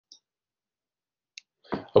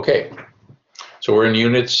Okay, so we're in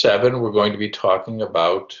Unit 7. We're going to be talking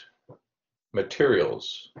about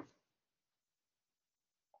materials.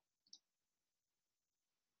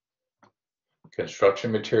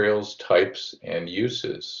 Construction materials, types, and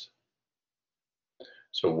uses.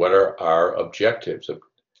 So what are our objectives?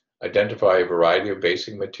 Identify a variety of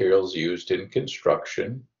basic materials used in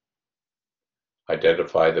construction.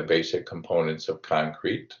 Identify the basic components of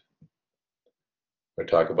concrete. We'll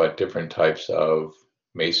talk about different types of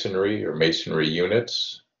masonry or masonry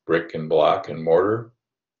units, brick and block and mortar.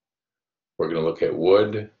 We're going to look at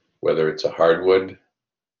wood, whether it's a hardwood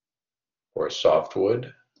or a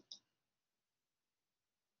softwood.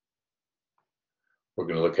 We're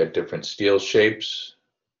going to look at different steel shapes,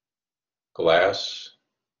 glass,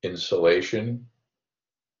 insulation,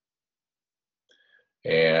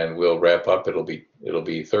 and we'll wrap up. It'll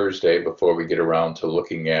be Thursday before we get around to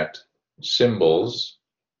looking at symbols.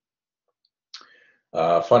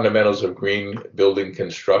 Fundamentals of green building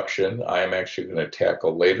construction. I am actually going to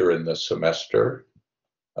tackle later in the semester.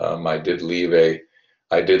 I did leave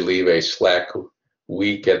a slack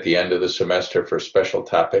week at the end of the semester for special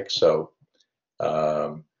topics, so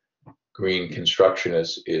green construction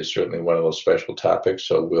is certainly one of those special topics,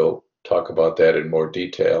 so we'll talk about that in more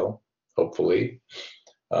detail, hopefully,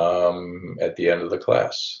 at the end of the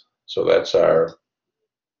class. So that's our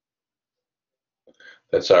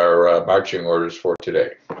marching orders for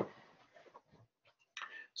today.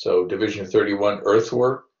 So Division 31,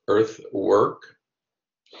 earthwork,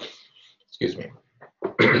 excuse me.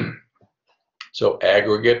 So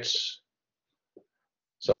aggregates,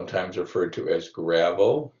 sometimes referred to as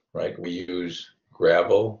gravel, right? We use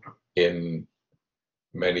gravel in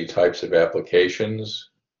many types of applications,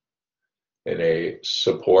 in a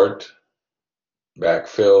support,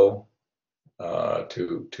 backfill,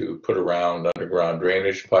 to put around underground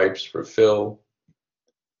drainage pipes for fill,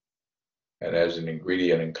 and as an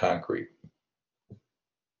ingredient in concrete.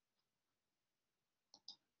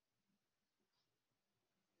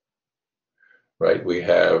 Right, we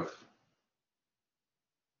have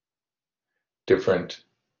different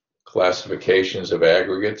classifications of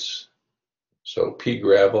aggregates. So pea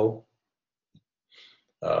gravel,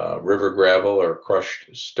 river gravel or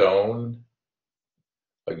crushed stone.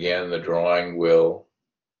 Again, the drawing will,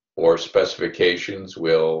 or specifications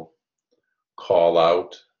will call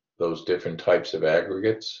out those different types of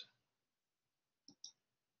aggregates.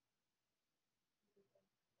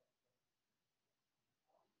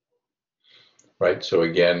 Right, so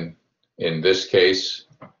again, in this case,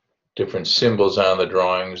 different symbols on the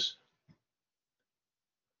drawings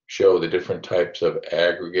show the different types of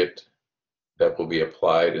aggregate that will be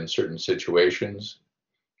applied in certain situations.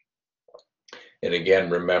 And again,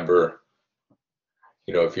 remember,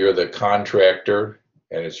 if you're the contractor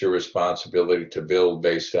and it's your responsibility to build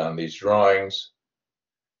based on these drawings,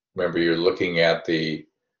 remember you're looking at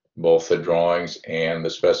both the drawings and the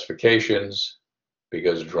specifications,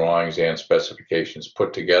 because drawings and specifications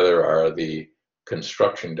put together are the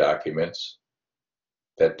construction documents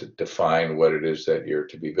that define what it is that you're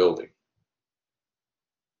to be building.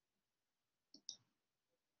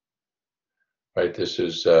 Right, this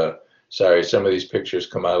is, sorry, some of these pictures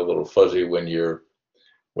come out a little fuzzy when you're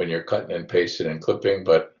cutting and pasting and clipping,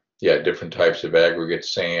 but yeah, different types of aggregate,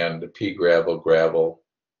 sand, pea gravel, gravel.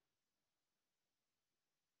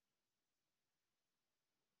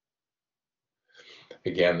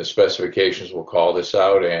 Again, the specifications will call this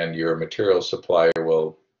out, and your material supplier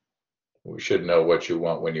we should know what you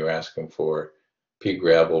want when you ask them for pea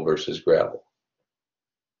gravel versus gravel.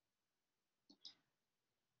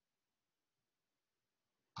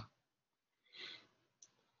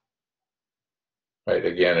 Right,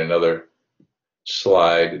 again, another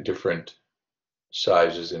slide, different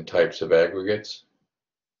sizes and types of aggregates.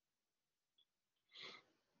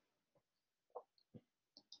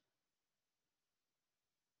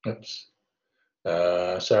 Oops.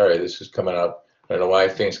 Sorry, this is coming out. I don't know why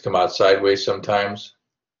things come out sideways sometimes.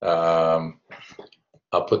 I'll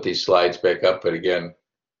put these slides back up, but again,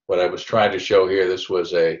 what I was trying to show here, this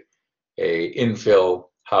was a infill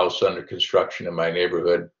house under construction in my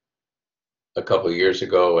neighborhood a couple of years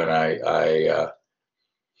ago, and I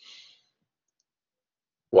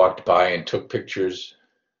walked by and took pictures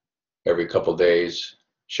every couple of days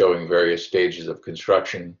showing various stages of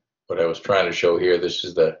construction. What I was trying to show here, this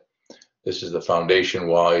is the foundation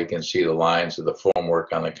wall. You can see the lines of the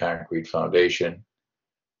formwork on the concrete foundation.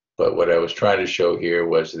 But what I was trying to show here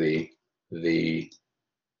was the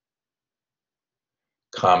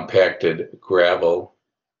compacted gravel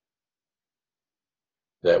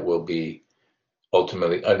that will be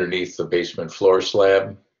ultimately underneath the basement floor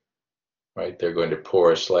slab. right? They're going to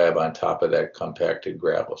pour a slab on top of that compacted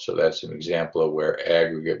gravel. So that's an example of where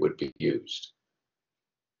aggregate would be used.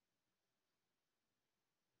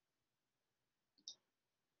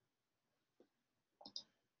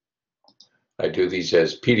 I do these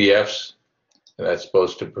as PDFs, and that's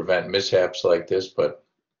supposed to prevent mishaps like this, but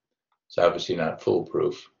it's obviously not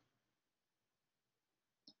foolproof.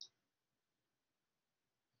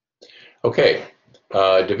 Okay,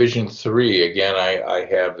 Division 3, again, I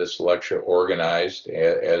have this lecture organized,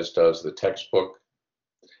 as does the textbook,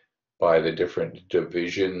 by the different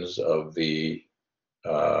divisions of the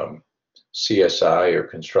CSI, or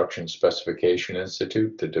Construction Specification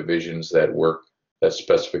Institute, the divisions that work, that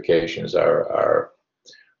specifications are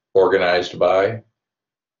organized by.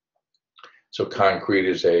 So concrete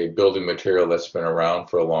is a building material that's been around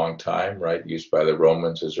for a long time, right? Used by the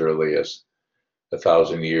Romans as early as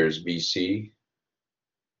 1,000 years BC.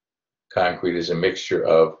 Concrete is a mixture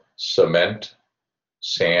of cement,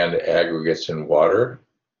 sand, aggregates, and water.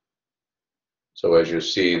 So as you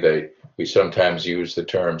see, we sometimes use the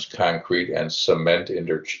terms concrete and cement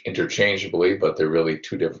interchangeably, but they're really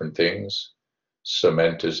two different things.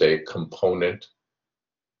 Cement is a component,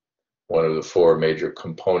 one of the four major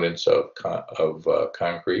components of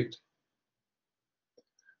concrete.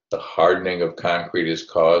 The hardening of concrete is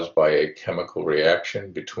caused by a chemical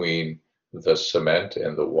reaction between the cement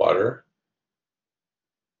and the water.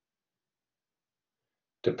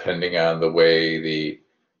 Depending on the way the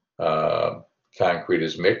concrete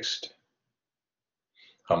is mixed,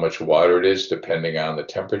 how much water it is, depending on the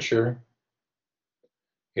temperature.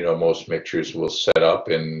 You know, most mixtures will set up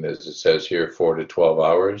in, as it says here, 4 to 12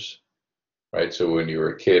 hours, right? So when you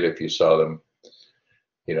were a kid, if you saw them,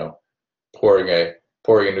 you know, pouring a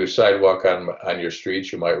new sidewalk on your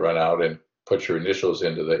street, you might run out and put your initials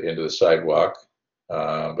into the sidewalk,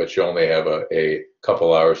 but you only have a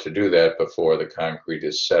couple hours to do that before the concrete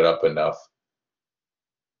is set up enough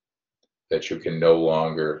that you can no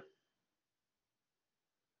longer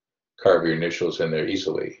carve your initials in there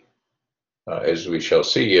easily. As we shall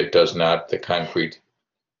see, it does not, the concrete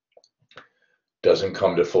doesn't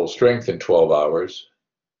come to full strength in 12 hours,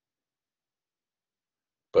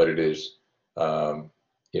 but it is,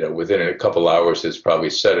 you know, within a couple hours, it's probably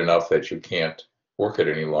set enough that you can't work it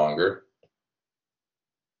any longer.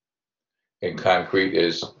 And concrete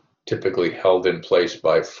is typically held in place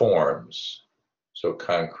by forms. So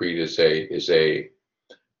concrete is a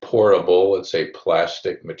pourable, it's a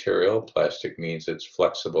plastic material. Plastic means it's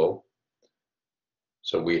flexible.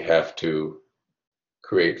 So we have to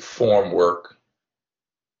create form work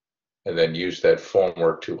and then use that form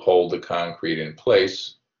work to hold the concrete in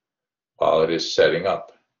place while it is setting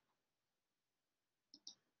up.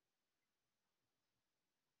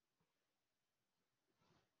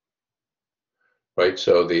 Right,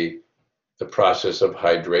 so the process of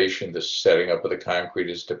hydration, the setting up of the concrete,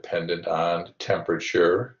 is dependent on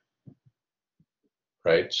temperature,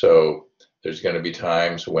 right? So there's going to be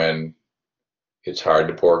times when it's hard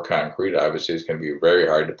to pour concrete. Obviously, it's going to be very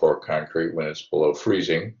hard to pour concrete when it's below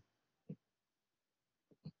freezing.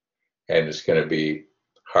 And it's going to be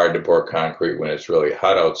hard to pour concrete when it's really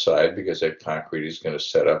hot outside, because that concrete is going to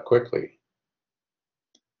set up quickly.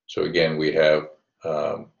 So again, we have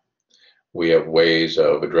ways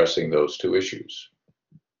of addressing those two issues.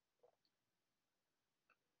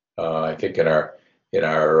 I think in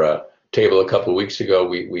our table a couple of weeks ago,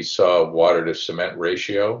 we saw water to cement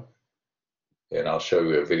ratio, and I'll show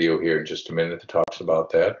you a video here in just a minute that talks about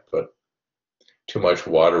that. But too much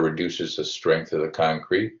water reduces the strength of the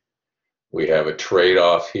concrete. We have a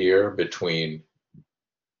trade-off here between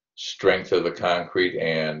strength of the concrete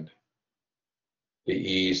and the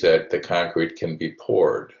ease that the concrete can be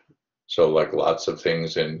poured. So like lots of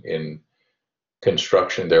things in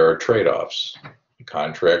construction, there are trade-offs. The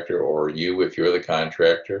contractor, or you, if you're the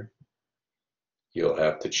contractor, you'll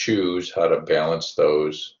have to choose how to balance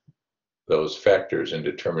those factors in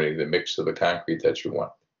determining the mix of the concrete that you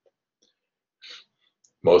want.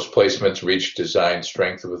 Most placements reach design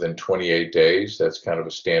strength within 28 days. That's kind of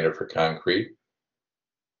a standard for concrete.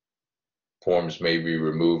 Forms may be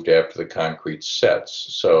removed after the concrete sets.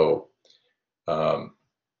 So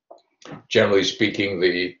generally speaking,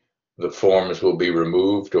 the forms will be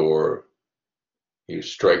removed, or you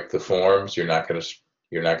strike the forms. You're not going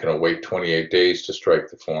to wait 28 days to strike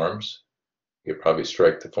the forms. You'll probably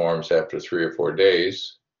strike the forms after 3 or 4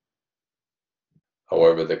 days.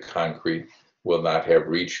 However, the concrete will not have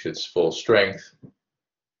reached its full strength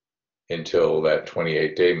until that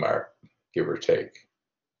 28-day mark, give or take.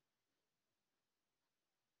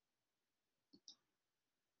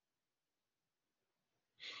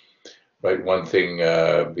 right? One thing,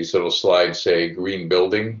 these little slides say green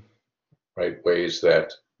building, right? Ways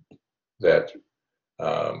that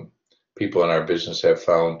people in our business have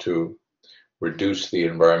found to reduce the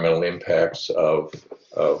environmental impacts of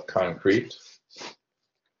concrete.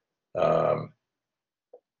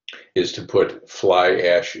 Is to put fly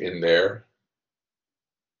ash in there.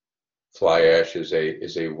 Fly ash is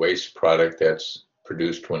a waste product that's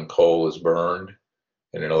produced when coal is burned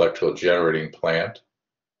in an electrical generating plant.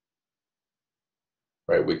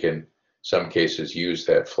 Right, we can, in some cases, use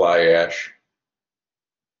that fly ash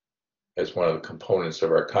as one of the components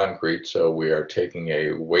of our concrete. So we are taking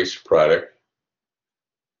a waste product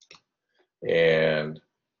and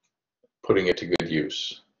putting it to good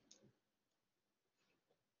use.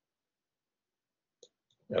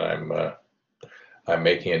 And I'm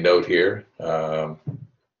making a note here, because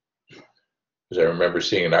I remember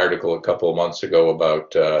seeing an article a couple of months ago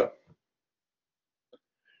about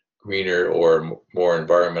greener or more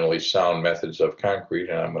environmentally sound methods of concrete,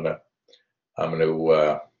 and I'm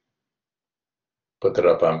gonna put that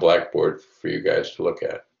up on Blackboard for you guys to look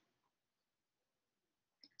at.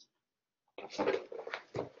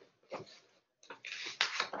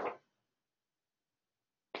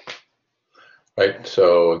 Right,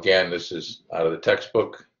 so again, this is out of the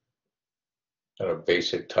textbook, kind of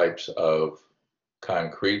basic types of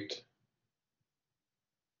concrete.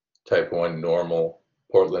 Type 1 normal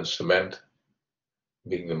Portland cement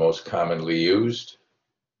being the most commonly used.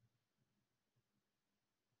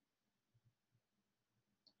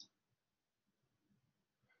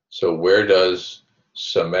 So where does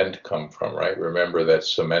cement come from, right? Remember that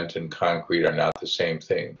cement and concrete are not the same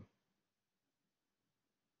thing.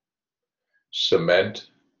 Cement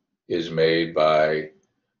is made by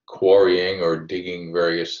quarrying or digging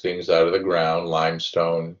various things out of the ground,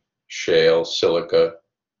 limestone, shale, silica,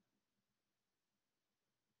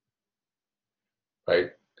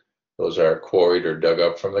 right? Those are quarried or dug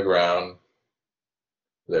up from the ground.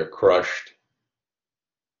 They're crushed,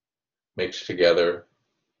 mixed together,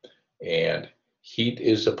 and heat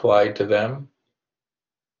is applied to them,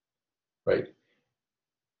 right?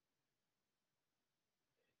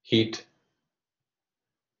 Heat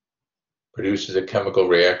produces a chemical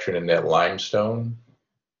reaction in that limestone,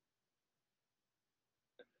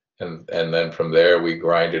 and then from there we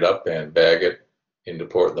grind it up and bag it into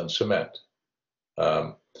Portland cement.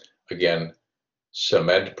 Again,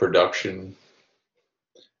 cement production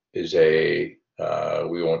is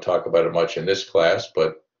we won't talk about it much in this class,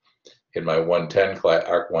 but in my 110 class,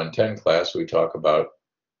 ARC 110 class, we talk about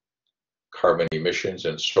carbon emissions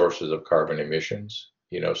and sources of carbon emissions.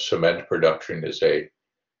 You know, cement production is a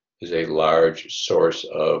large source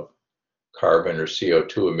of carbon or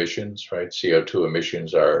CO2 emissions, right? CO2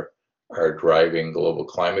 emissions are driving global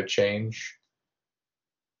climate change.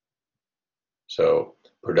 So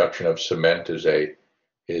production of cement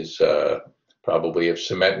is probably, if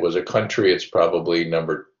cement was a country, it's probably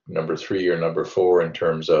number 3 or number 4 in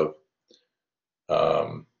terms of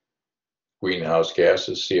greenhouse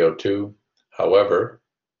gases, CO2. However,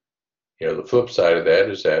 you know, the flip side of that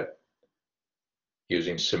is that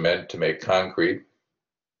using cement to make concrete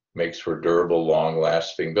makes for durable,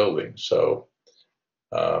 long-lasting buildings. So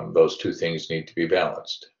those two things need to be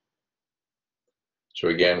balanced. So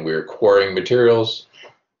again, we're quarrying materials,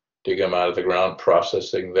 digging them out of the ground,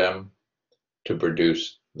 processing them to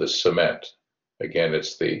produce the cement. Again,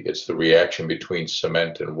 it's the reaction between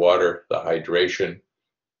cement and water, the hydration,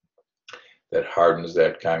 that hardens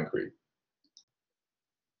that concrete.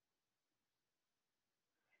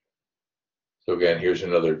 So again, here's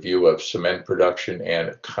another view of cement production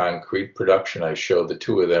and concrete production. I show the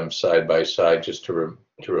two of them side by side just to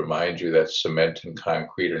remind you that cement and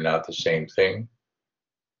concrete are not the same thing.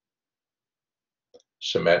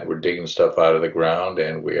 Cement, we're digging stuff out of the ground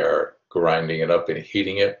and we are grinding it up and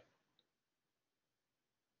heating it.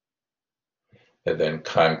 And then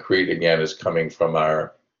concrete, again, is coming from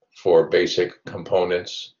our 4 basic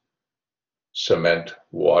components: cement,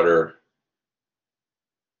 water,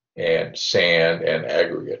 and sand and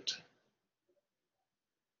aggregate.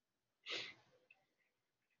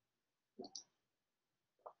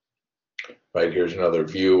 Right, here's another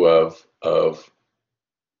view of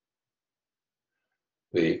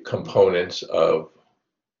the components of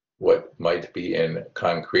what might be in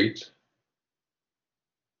concrete.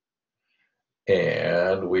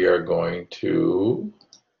 And we are going to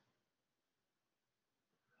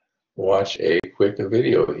watch a quick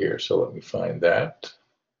video here. So let me find that.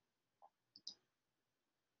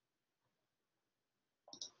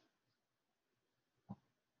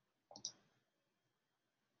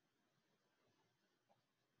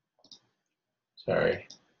 Sorry.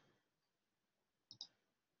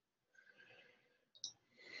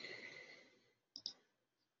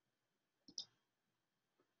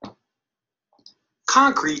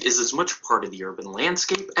 Concrete is as much a part of the urban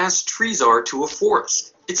landscape as trees are to a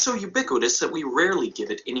forest. It's so ubiquitous that we rarely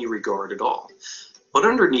give it any regard at all. But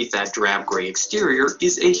underneath that drab gray exterior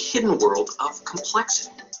is a hidden world of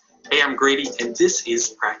complexity. Hey, I'm Grady, and this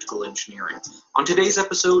is Practical Engineering. On today's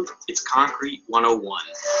episode, it's Concrete 101.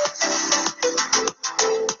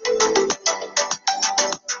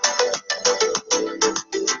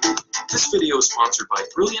 This video is sponsored by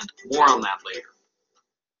Brilliant. More on that later.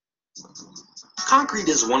 Concrete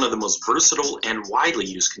is one of the most versatile and widely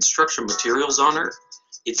used construction materials on Earth.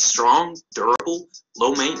 It's strong, durable,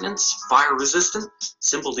 low maintenance, fire resistant,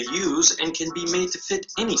 simple to use, and can be made to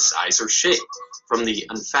fit any size or shape, from the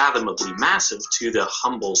unfathomably massive to the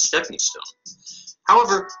humble stepping stone.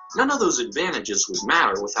 However, none of those advantages would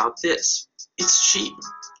matter without this. It's cheap.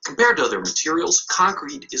 Compared to other materials,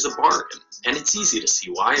 concrete is a bargain, and it's easy to see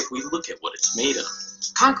why if we look at what it's made of.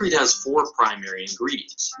 Concrete has four primary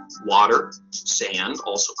ingredients: water, sand,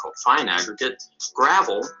 also called fine aggregate,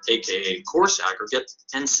 gravel, aka coarse aggregate,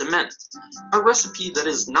 and cement. A recipe that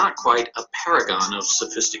is not quite a paragon of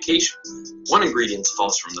sophistication. One ingredient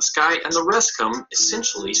falls from the sky, and the rest come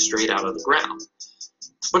essentially straight out of the ground.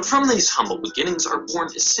 But from these humble beginnings are born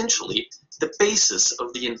essentially the basis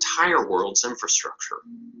of the entire world's infrastructure.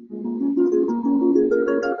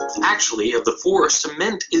 Actually, of the four,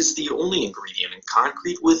 cement is the only ingredient in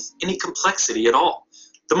concrete with any complexity at all.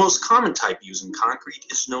 The most common type used in concrete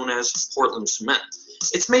is known as Portland cement.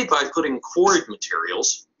 It's made by putting quarried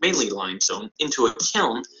materials, mainly limestone, into a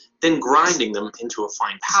kiln, then grinding them into a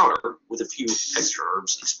fine powder with a few extra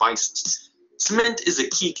herbs and spices. Cement is a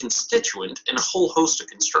key constituent in a whole host of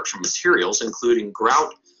construction materials, including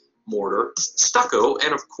grout, mortar, stucco,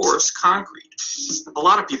 and of course, concrete. A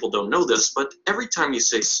lot of people don't know this, but every time you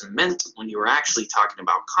say cement when you are actually talking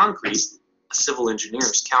about concrete, a civil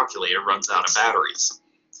engineer's calculator runs out of batteries.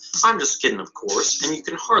 I'm just kidding, of course, and you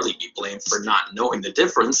can hardly be blamed for not knowing the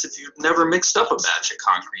difference if you've never mixed up a batch of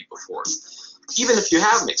concrete before. Even if you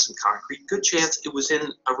have mixed some concrete, good chance it was in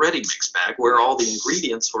a ready mix bag where all the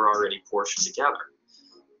ingredients were already portioned together.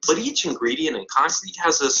 But each ingredient in concrete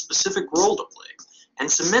has a specific role to play, and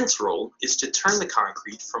cement's role is to turn the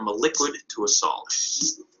concrete from a liquid to a solid.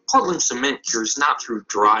 Portland cement cures not through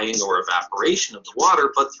drying or evaporation of the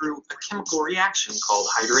water, but through a chemical reaction called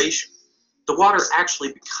hydration. The water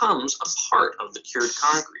actually becomes a part of the cured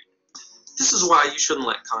concrete. This is why you shouldn't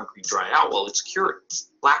let concrete dry out while it's curing.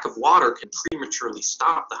 Lack of water can prematurely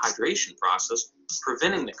stop the hydration process,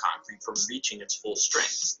 preventing the concrete from reaching its full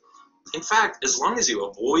strength. In fact, as long as you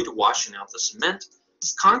avoid washing out the cement,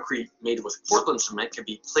 concrete made with Portland cement can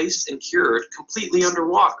be placed and cured completely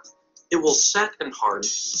underwater. It will set and harden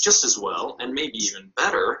just as well, and maybe even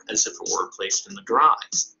better, as if it were placed in the dry.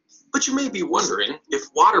 But you may be wondering, if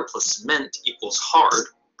water plus cement equals hard,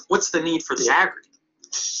 what's the need for the aggregate?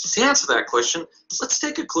 To answer that question, let's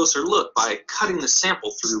take a closer look by cutting the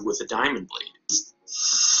sample through with a diamond blade.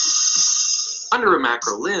 Under a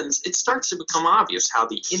macro lens, it starts to become obvious how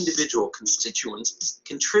the individual constituents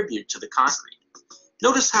contribute to the concrete.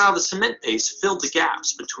 Notice how the cement paste filled the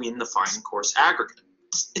gaps between the fine and coarse aggregate.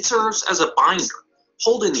 It serves as a binder,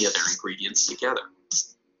 holding the other ingredients together.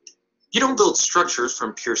 You don't build structures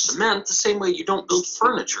from pure cement the same way you don't build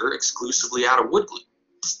furniture exclusively out of wood glue.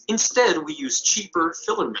 Instead, we use cheaper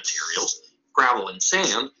filler materials, gravel and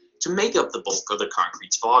sand, to make up the bulk of the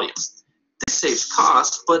concrete's volume. This saves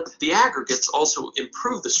cost, but the aggregates also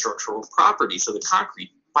improve the structural properties of the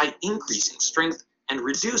concrete by increasing strength and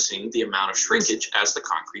reducing the amount of shrinkage as the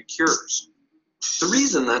concrete cures. The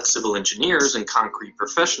reason that civil engineers and concrete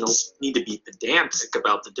professionals need to be pedantic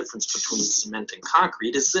about the difference between cement and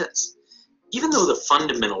concrete is this. Even though the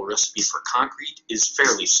fundamental recipe for concrete is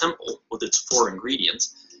fairly simple with its four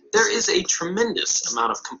ingredients, there is a tremendous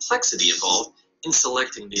amount of complexity involved in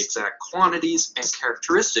selecting the exact quantities and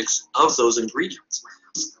characteristics of those ingredients.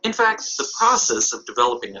 In fact, the process of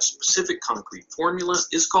developing a specific concrete formula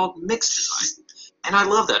is called mix design. And I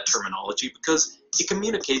love that terminology because it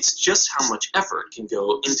communicates just how much effort can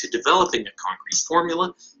go into developing a concrete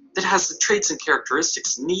formula that has the traits and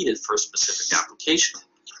characteristics needed for a specific application.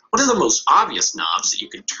 One of the most obvious knobs that you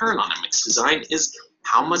can turn on a mix design is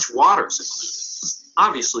how much water is included.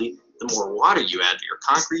 Obviously, the more water you add to your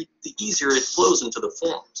concrete, the easier it flows into the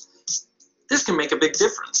forms. This can make a big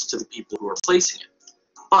difference to the people who are placing it.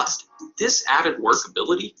 But this added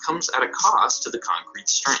workability comes at a cost to the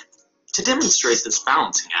concrete's strength. To demonstrate this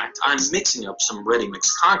balancing act, I'm mixing up some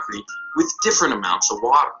ready-mix concrete with different amounts of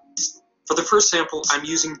water. For the first sample, I'm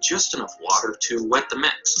using just enough water to wet the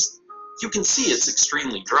mix. You can see it's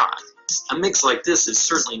extremely dry. A mix like this is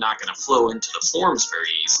certainly not going to flow into the forms very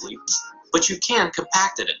easily, but you can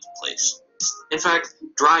compact it into place. In fact,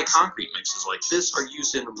 dry concrete mixes like this are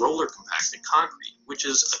used in roller compacted concrete, which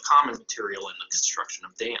is a common material in the construction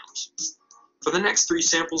of dams. For the next 3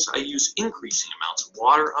 samples, I use increasing amounts of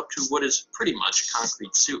water up to what is pretty much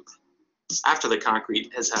concrete soup. After the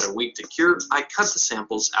concrete has had a week to cure, I cut the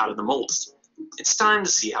samples out of the molds. It's time to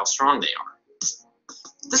see how strong they are.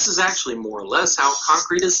 This is actually more or less how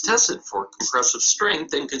concrete is tested for compressive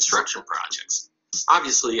strength in construction projects.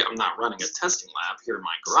 Obviously, I'm not running a testing lab here in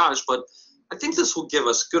my garage, but I think this will give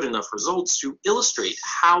us good enough results to illustrate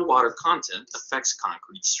how water content affects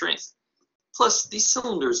concrete strength. Plus, these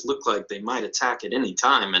cylinders look like they might attack at any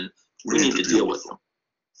time, and we need to deal with them.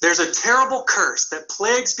 There's a terrible curse that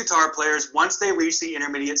plagues guitar players once they reach the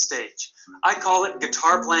intermediate stage. I call it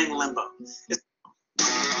guitar playing limbo.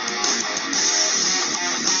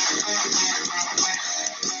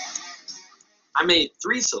 I made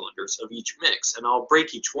 3 cylinders of each mix, and I'll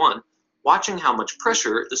break each one, watching how much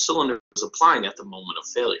pressure the cylinder was applying at the moment of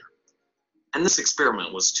failure. And this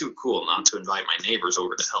experiment was too cool not to invite my neighbors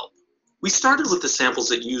over to help. We started with the samples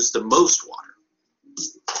that used the most water.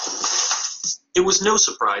 It was no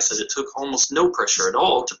surprise that it took almost no pressure at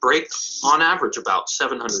all to break them, on average about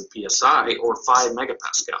 700 psi or 5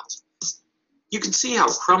 megapascals. You can see how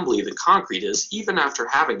crumbly the concrete is even after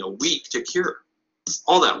having a week to cure.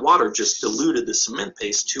 All that water just diluted the cement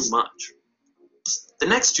paste too much. The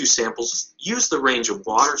next 2 samples used the range of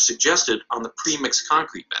water suggested on the pre-mixed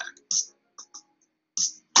concrete bag.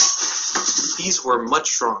 These were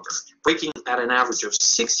much stronger, breaking at an average of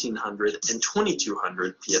 1600 and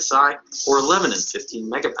 2200 psi or 11 and 15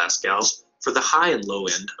 megapascals for the high and low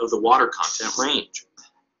end of the water content range.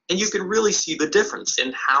 And you can really see the difference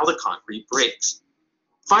in how the concrete breaks.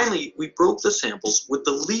 Finally, we broke the samples with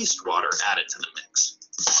the least water added to the mix.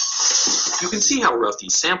 You can see how rough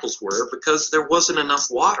these samples were because there wasn't enough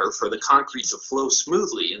water for the concrete to flow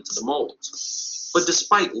smoothly into the molds. But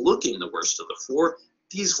despite looking the worst of the 4,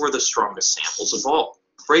 these were the strongest samples of all,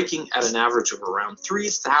 breaking at an average of around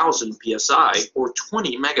 3000 psi or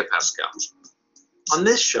 20 megapascals. On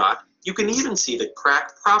this shot, you can even see the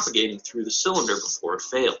crack propagating through the cylinder before it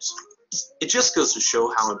fails. It just goes to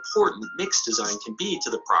show how important mix design can be to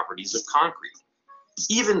the properties of concrete.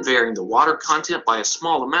 Even varying the water content by a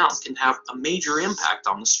small amount can have a major impact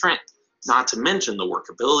on the strength, not to mention the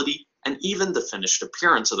workability and even the finished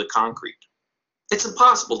appearance of the concrete. It's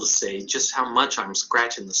impossible to say just how much I'm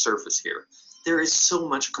scratching the surface here. There is so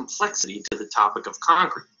much complexity to the topic of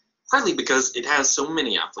concrete, partly because it has so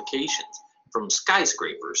many applications, from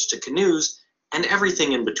skyscrapers to canoes and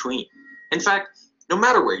everything in between. In fact, no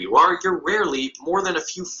matter where you are, you're rarely more than a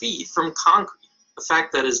few feet from concrete, a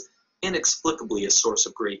fact that is inexplicably a source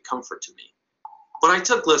of great comfort to me. But I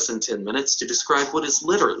took less than 10 minutes to describe what is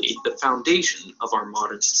literally the foundation of our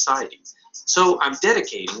modern society. So I'm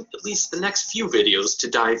dedicating at least the next few videos to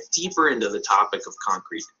dive deeper into the topic of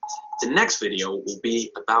concrete. The next video will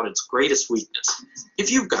be about its greatest weakness. If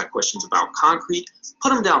you've got questions about concrete,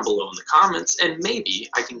 put them down below in the comments and maybe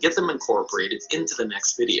I can get them incorporated into the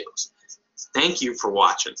next videos. Thank you for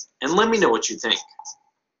watching, and let me know what you think.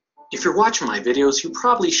 If you're watching my videos, you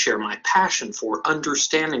probably share my passion for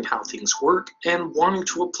understanding how things work and wanting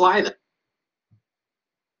to apply them.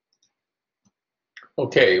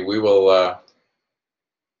 Okay, we will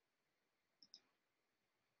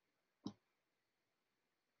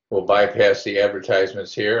we'll bypass the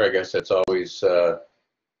advertisements here. I guess that's always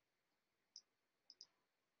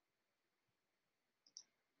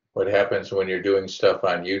what happens when you're doing stuff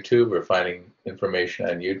on YouTube or finding information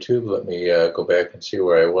on YouTube. Let me go back and see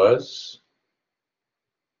where I was.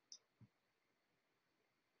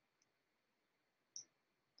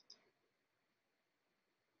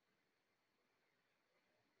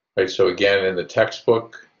 Right, so again, in the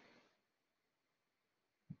textbook,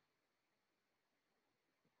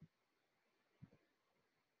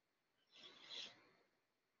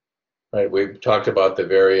 right, we've talked about the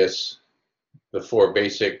 4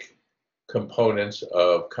 basic components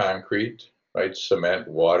of concrete, right? Cement,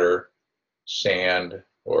 water, sand,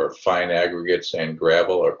 or fine aggregates, and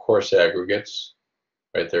gravel or coarse aggregates,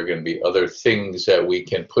 right? There are going to be other things that we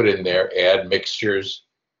can put in there, add mixtures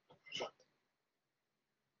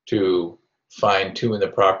to fine-tune the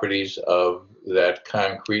properties of that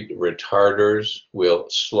concrete. Retarders will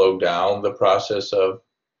slow down the process of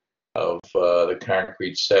the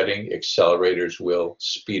concrete setting. Accelerators will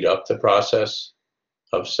speed up the process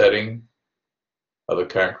of the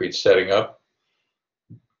concrete setting up.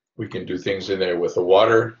 We can do things in there with the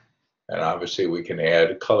water, and obviously we can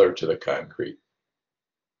add color to the concrete.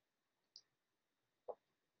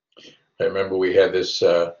 I remember we had this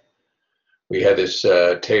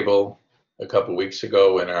table a couple weeks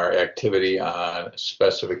ago in our activity on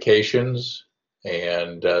specifications,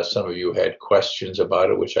 and some of you had questions about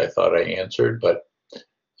it, which I thought I answered, but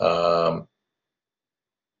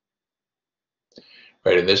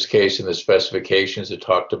right, in this case, in the specifications, it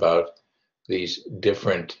talked about these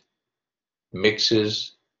different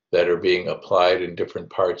mixes that are being applied in different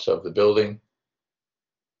parts of the building.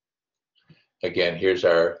 Again, here's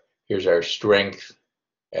our strength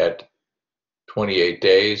at 28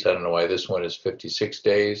 days. I don't know why this one is 56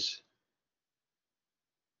 days.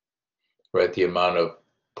 Right, the amount of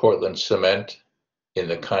Portland cement in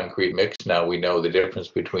the concrete mix. Now we know the difference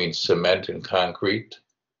between cement and concrete.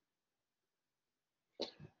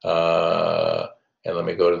 And let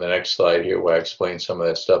me go to the next slide here where I explain some of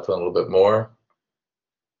that stuff a little bit more.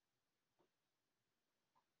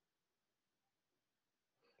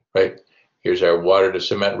 Right, here's our water to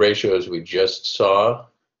cement ratio, as we just saw.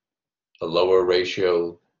 A lower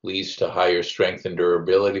ratio leads to higher strength and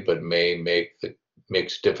durability, but may make the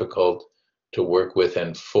mix difficult to work with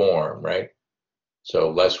and form, right?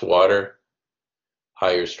 So less water,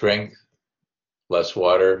 higher strength, less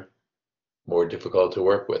water, more difficult to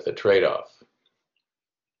work with, a trade-off.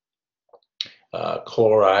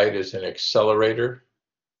 Chloride is an accelerator,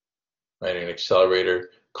 right? An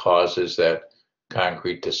accelerator causes that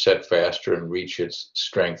concrete to set faster and reach its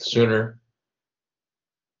strength sooner.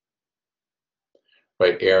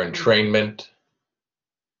 Right, air entrainment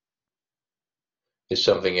is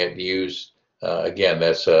something that used, again,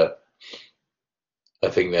 that's a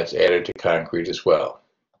thing that's added to concrete as well.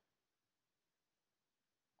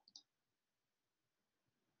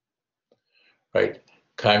 Right,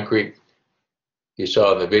 concrete, you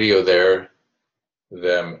saw in the video there,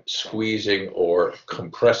 them squeezing or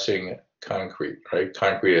compressing concrete, right?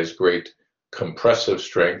 Concrete has great compressive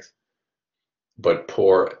strength, but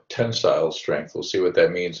poor tensile strength. We'll see what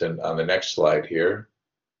that means on the next slide here.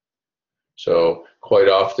 So quite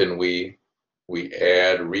often we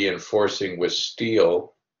add reinforcing with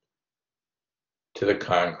steel to the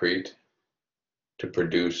concrete to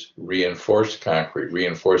produce reinforced concrete.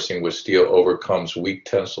 Reinforcing with steel overcomes weak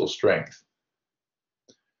tensile strength.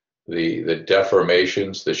 The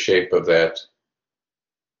deformations, the shaping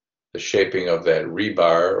of that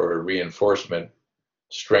rebar or reinforcement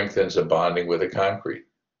strengthens a bonding with the concrete.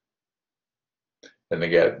 And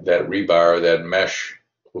again, that rebar, that mesh,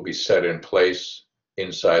 will be set in place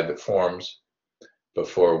inside the forms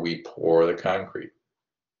before we pour the concrete.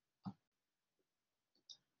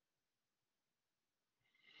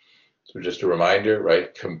 So just a reminder,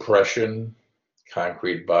 right? Compression,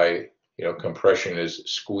 concrete by, compression is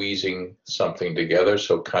squeezing something together.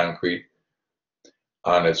 So concrete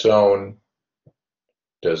on its own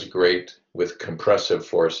does great with compressive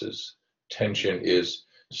forces. Tension is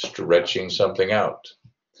stretching something out.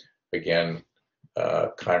 Again,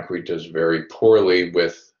 concrete does very poorly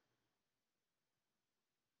with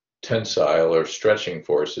tensile or stretching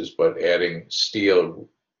forces, but adding steel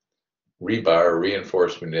rebar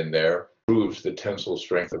reinforcement in there improves the tensile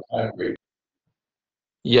strength of concrete.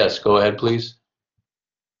 Yes, go ahead, please.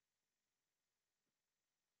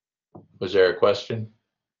 Was there a question?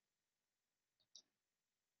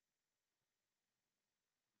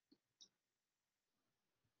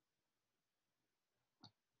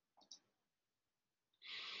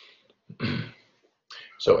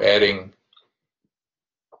 So adding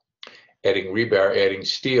rebar, adding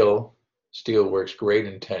steel works great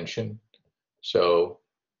in tension. So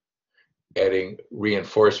adding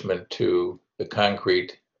reinforcement to the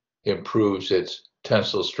concrete improves its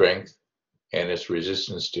tensile strength and its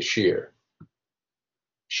resistance to shear.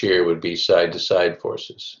 Shear would be side-to-side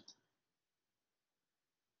forces.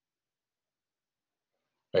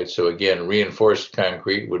 Right, so again, reinforced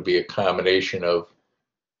concrete would be a combination of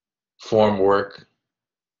form work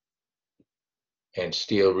and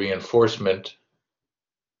steel reinforcement.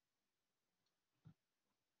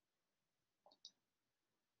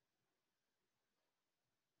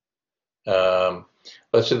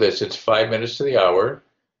 Let's do this. It's 5 minutes to the hour.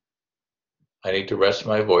 I need to rest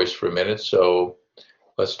my voice for a minute, so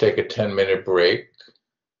let's take a 10-minute break,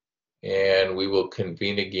 and we will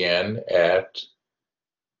convene again at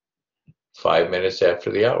 5 minutes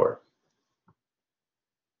after the hour.